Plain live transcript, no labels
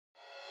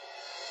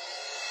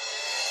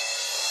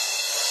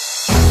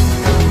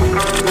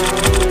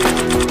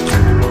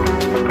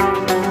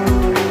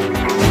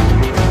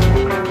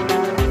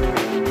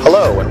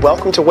Hello and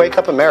welcome to Wake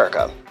Up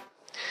America.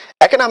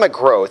 Economic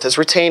growth has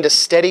retained a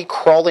steady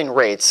crawling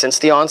rate since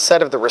the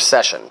onset of the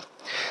recession.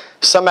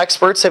 Some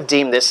experts have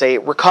deemed this a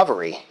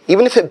recovery,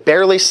 even if it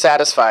barely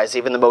satisfies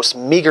even the most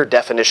meager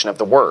definition of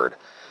the word.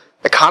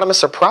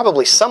 Economists are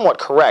probably somewhat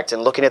correct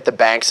in looking at the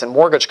banks and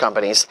mortgage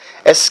companies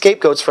as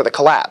scapegoats for the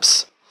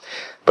collapse.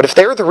 But if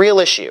they're the real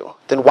issue,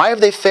 then why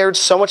have they fared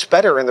so much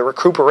better in the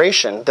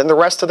recuperation than the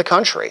rest of the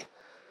country?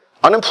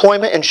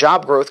 Unemployment and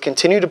job growth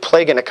continue to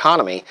plague an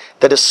economy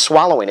that is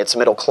swallowing its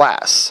middle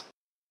class.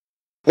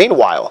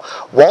 Meanwhile,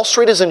 Wall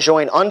Street is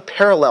enjoying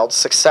unparalleled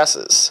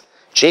successes.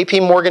 J.P.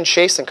 Morgan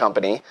Chase &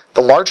 Company,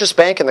 the largest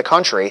bank in the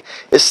country,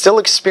 is still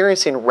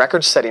experiencing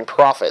record-setting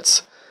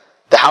profits.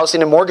 The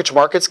housing and mortgage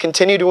markets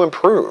continue to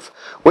improve,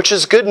 which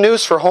is good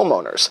news for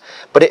homeowners,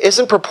 but it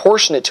isn't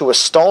proportionate to a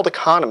stalled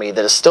economy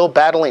that is still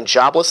battling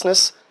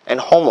joblessness and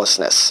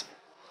homelessness.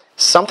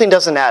 Something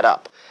doesn't add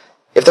up.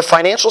 If the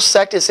financial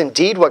sector is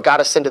indeed what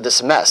got us into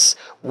this mess,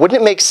 wouldn't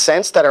it make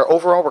sense that our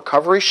overall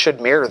recovery should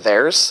mirror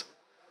theirs?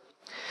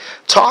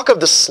 Talk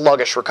of the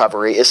sluggish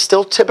recovery is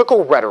still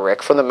typical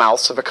rhetoric from the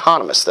mouths of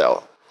economists,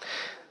 though.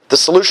 The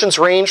solutions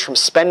range from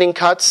spending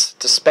cuts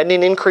to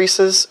spending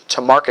increases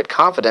to market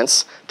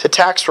confidence to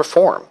tax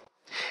reform.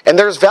 And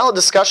there's valid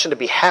discussion to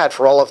be had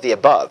for all of the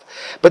above,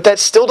 but that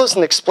still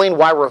doesn't explain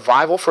why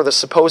revival for the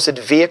supposed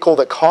vehicle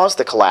that caused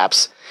the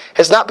collapse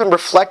has not been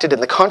reflected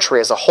in the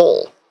country as a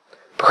whole.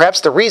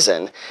 Perhaps the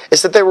reason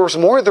is that there was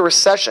more of the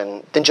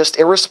recession than just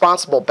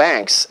irresponsible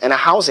banks and a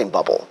housing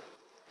bubble.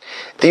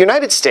 The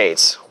United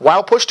States,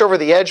 while pushed over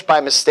the edge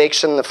by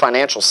mistakes in the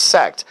financial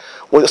sector,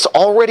 was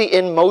already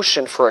in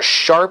motion for a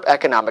sharp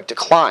economic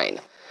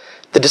decline.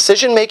 The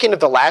decision-making of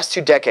the last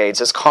 2 decades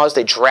has caused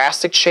a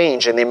drastic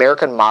change in the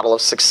American model of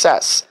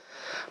success.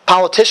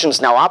 Politicians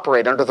now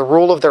operate under the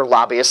rule of their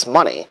lobbyist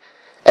money,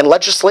 and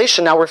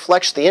legislation now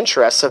reflects the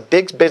interests of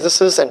big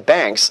businesses and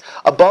banks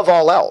above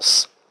all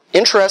else.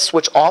 Interests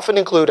which often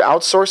include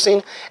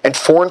outsourcing and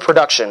foreign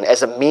production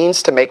as a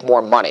means to make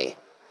more money.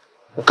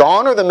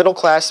 Gone are the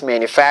middle-class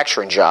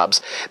manufacturing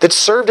jobs that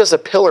served as a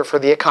pillar for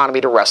the economy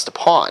to rest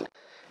upon.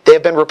 They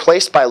have been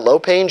replaced by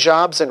low-paying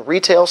jobs in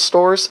retail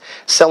stores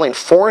selling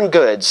foreign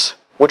goods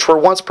which were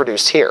once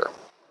produced here.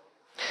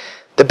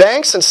 The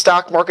banks and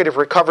stock market have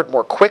recovered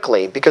more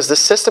quickly because the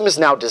system is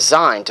now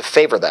designed to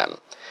favor them.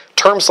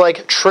 Terms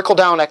like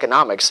trickle-down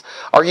economics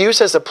are used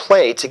as a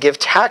play to give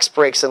tax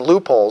breaks and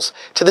loopholes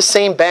to the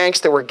same banks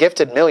that were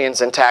gifted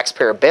millions in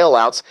taxpayer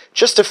bailouts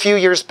just a few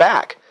years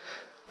back.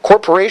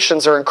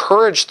 Corporations are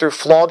encouraged through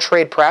flawed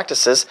trade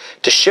practices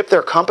to ship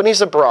their companies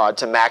abroad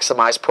to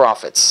maximize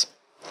profits.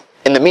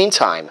 In the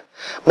meantime,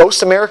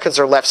 most Americans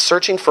are left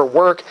searching for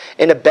work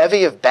in a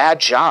bevy of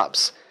bad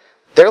jobs.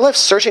 They're left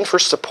searching for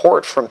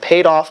support from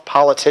paid-off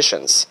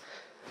politicians.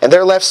 And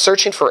they're left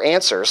searching for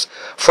answers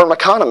from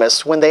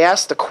economists when they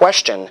ask the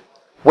question,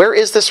 where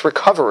is this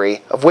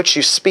recovery of which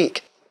you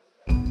speak?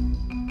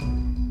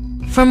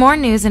 For more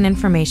news and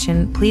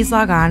information, please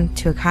log on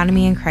to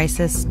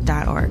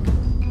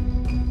economyincrisis.org.